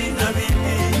utashinda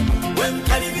vipi, we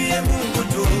mkaribie Mungu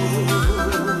tu.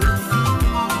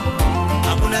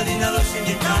 Hakuna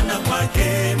linaloshindikana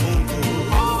kwake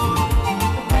Mungu,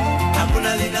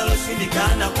 hakuna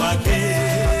linaloshindikana kwake,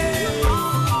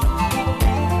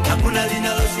 hakuna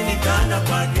linaloshindikana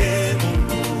kwake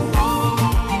Mungu,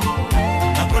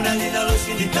 hakuna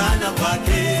linaloshindikana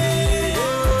kwake.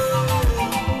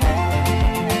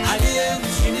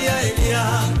 Aliyemshindia Elia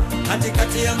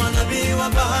katikati ya manabii wa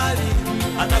bahari,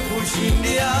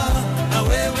 atakushindia na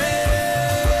wewe.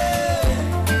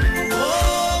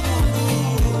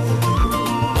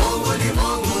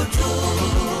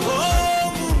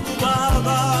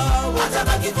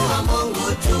 Atabaki kuwa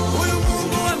Mungu tu. Huyu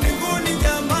Mungu wa mbinguni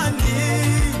jamani,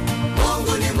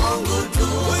 Mungu ni Mungu tu.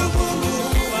 huyu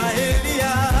Mungu wa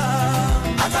Elia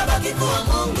atabaki kuwa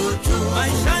Mungu tu.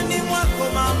 maishani mwako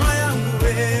mama yangu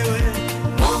wewe.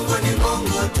 Mungu ni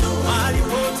Mungu tu. Mahali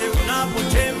pote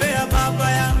unapotembea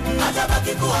baba yangu,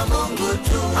 atabaki kuwa Mungu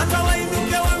tu. hata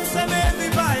wainuke wamseme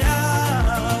vibaya,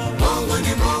 Mungu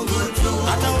ni Mungu tu.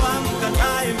 hata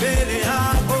wamkatae mbele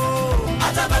yako,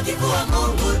 atabaki kuwa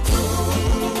Mungu tu.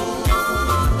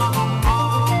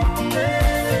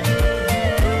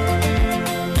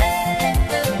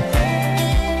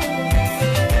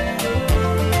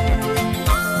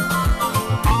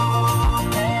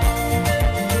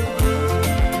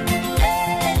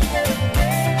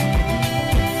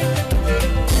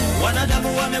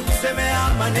 Wanadamu wamekusemea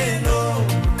maneno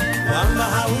kwamba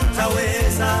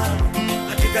hautaweza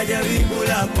katika jaribu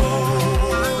lako.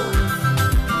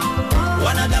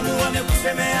 Wanadamu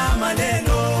wamekusemea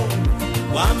maneno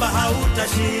kwamba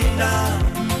hautashinda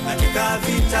katika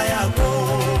vita yako.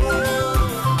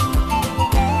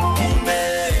 Kumbe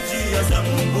njia za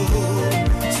Mungu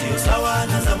sio sawa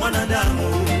na za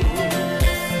mwanadamu.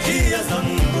 Njia za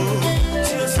Mungu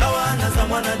sio sawa na za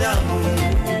mwanadamu.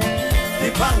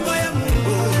 Mipango ya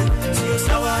Mungu sio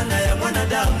sawa na ya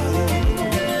mwanadamu.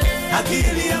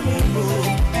 Akili ya Mungu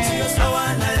sio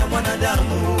sawa na ya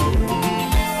mwanadamu.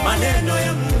 Maneno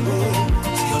ya Mungu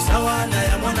sio sawa na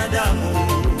ya mwanadamu.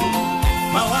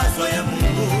 Mawazo ya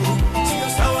Mungu sio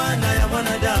sawa na ya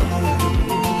mwanadamu.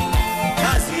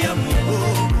 Kazi ya Mungu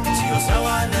sio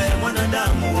sawa na ya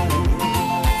mwanadamu.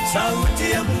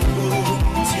 Sauti ya Mungu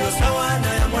sio sawa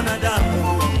na ya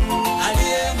mwanadamu.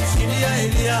 Aliyemshindia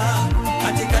Elia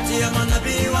katikati ya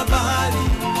manabii wa Baali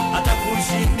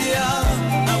atakushindia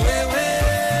na wewe.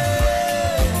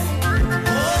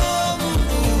 Oh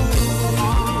Mungu,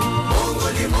 Mungu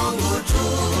ni Mungu tu.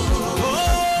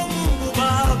 Oh Mungu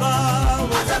Baba,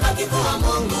 atabaki kuwa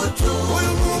Mungu tu.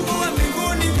 Huyu Mungu wa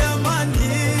mbinguni jamani,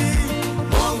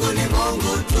 Mungu ni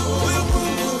Mungu tu. Huyu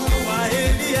Mungu wa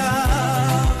Elia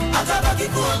atabaki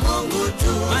kuwa Mungu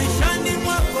tu. Maishani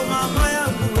mwako mama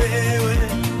yangu wewe,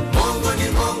 Mungu ni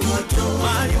Mungu tu.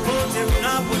 Mahali pote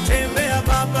unapotembea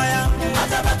baba yangu,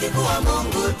 atabaki kuwa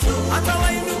Mungu tu. Hata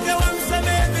wainuke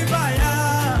wamsemee vibaya,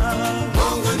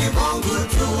 Mungu ni Mungu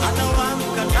tu. Hata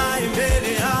wamkatae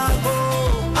mbele yako,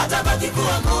 atabaki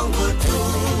kuwa Mungu tu.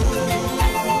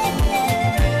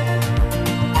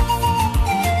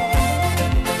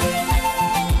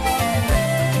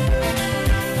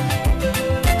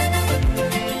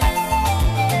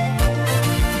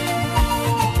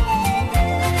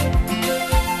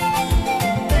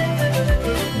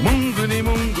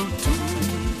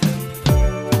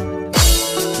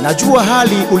 Najua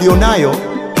hali ulionayo,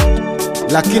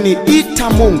 lakini ita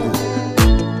Mungu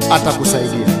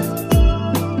atakusaidia.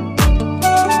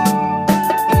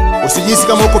 Usijisi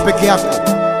kama uko peke yako.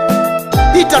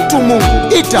 Ita tu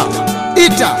Mungu, ita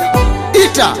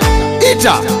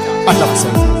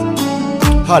atakusaidia.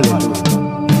 Haleluya.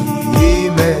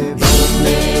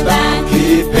 Nimebaki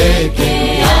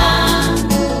peke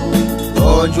yangu,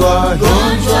 gonjwa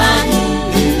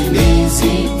hili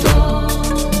zito.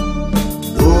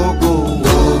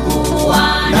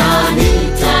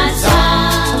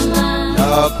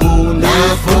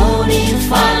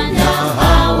 Kunifanya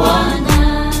hawana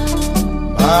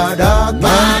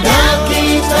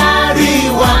madakitari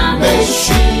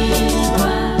wameshindwa.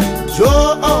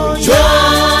 Njoo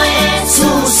Yesu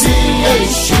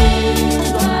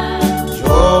siyeshindwa.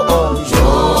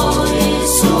 Njoo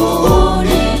Yesu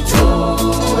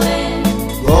unitoe.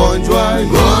 Gonjwa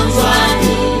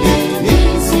hili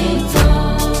zito.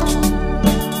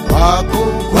 Kwa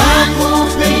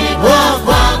kupigwa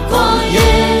kwako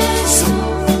Yesu,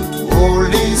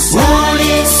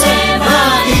 ulisema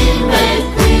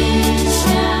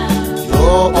imekwisha.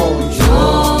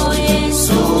 Njoo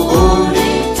Yesu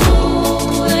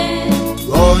unitoe.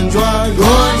 Gonjwa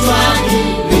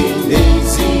hili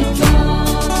zito.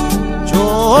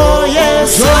 Njoo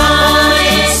Yesu,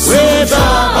 we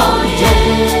Baba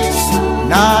Yesu,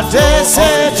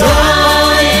 nateseka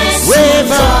we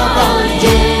Baba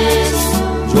Yesu.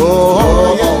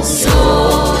 Njoo Yesu,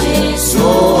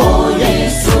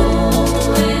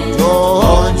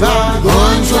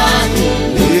 gonjwa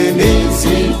hili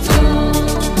zito.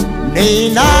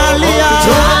 Ninalia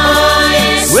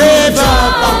we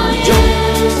Baba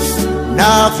Yesu,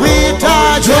 nakuita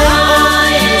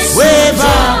we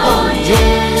Baba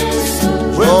Yesu.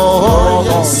 Njoo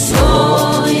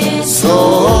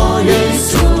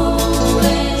Yesu,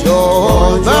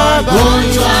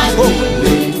 gonjwa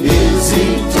hili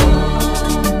zito.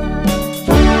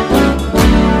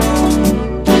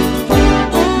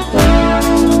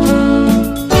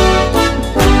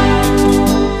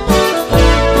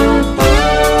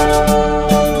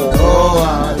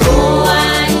 Doa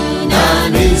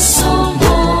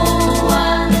inanisumbua,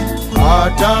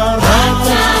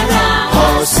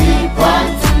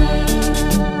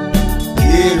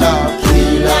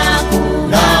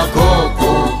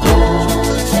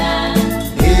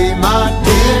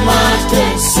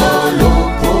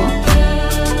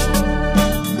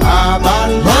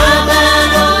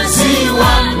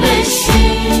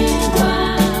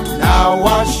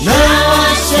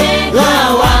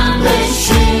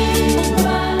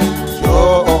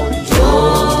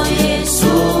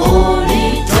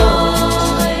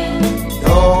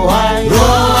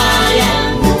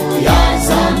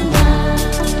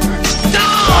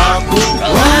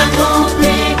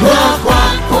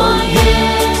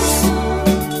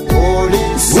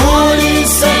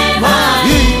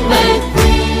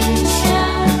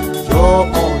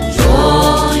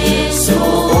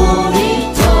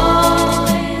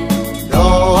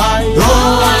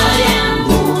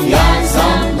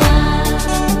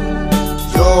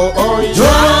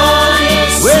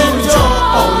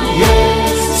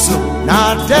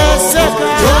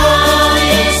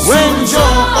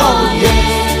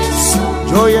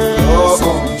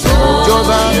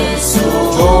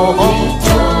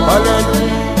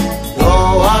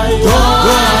 Ndoa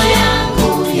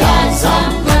yangu ya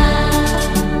zamani.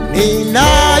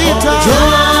 Ninaita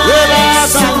wewe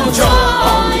Baba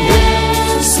njoo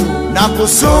Yesu. Na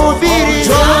kusubiri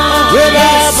wewe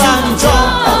Baba njoo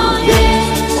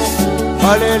Yesu.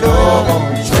 Haleluya.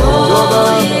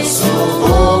 Njoo Yesu.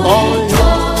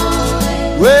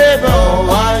 Wewe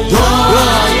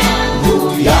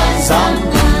yangu ya zamani.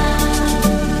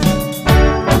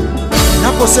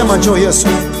 Naposema njoo Yesu,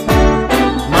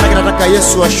 maana nataka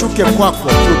Yesu ashuke kwako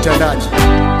kiutendaji.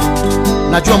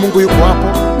 Najua Mungu yuko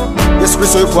hapo, Yesu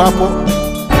Kristo yuko hapo,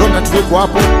 Roho Mtakatifu yuko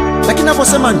hapo, lakini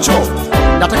naposema njoo,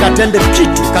 nataka atende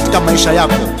kitu katika maisha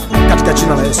yako katika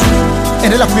jina la Yesu.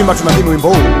 Endelea kuimba, tunaamini wimbo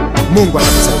huu Mungu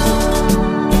atakusaidia.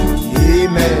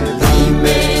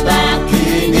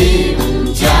 Nimebaki ni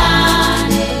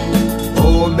mjane,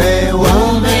 mume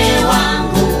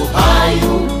wangu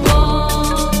hayupo,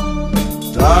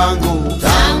 tangu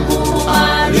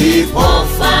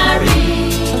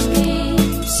alipofariki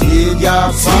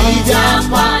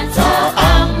sijapata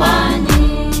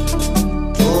amani.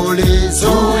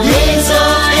 Tulizoea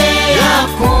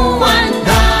kuwa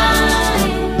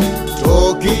naye,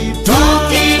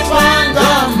 tukipanga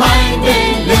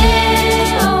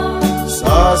maendeleo,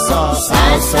 sasa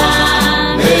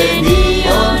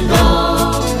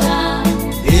meniondoka,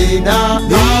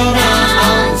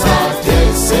 ninaanza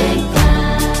teseka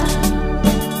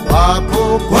kwa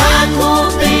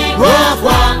kupigwa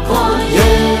kwako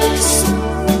Yesu.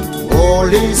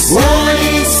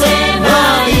 Ulisema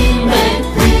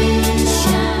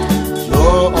imekwisha,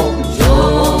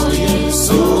 njoo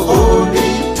Yesu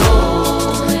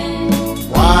unitoe,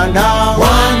 wanao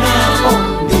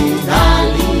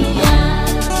ninalia.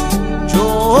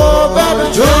 Njoo Baba,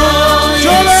 njoo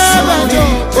Baba,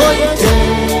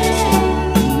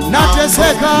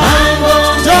 nateseka,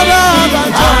 njoo Baba.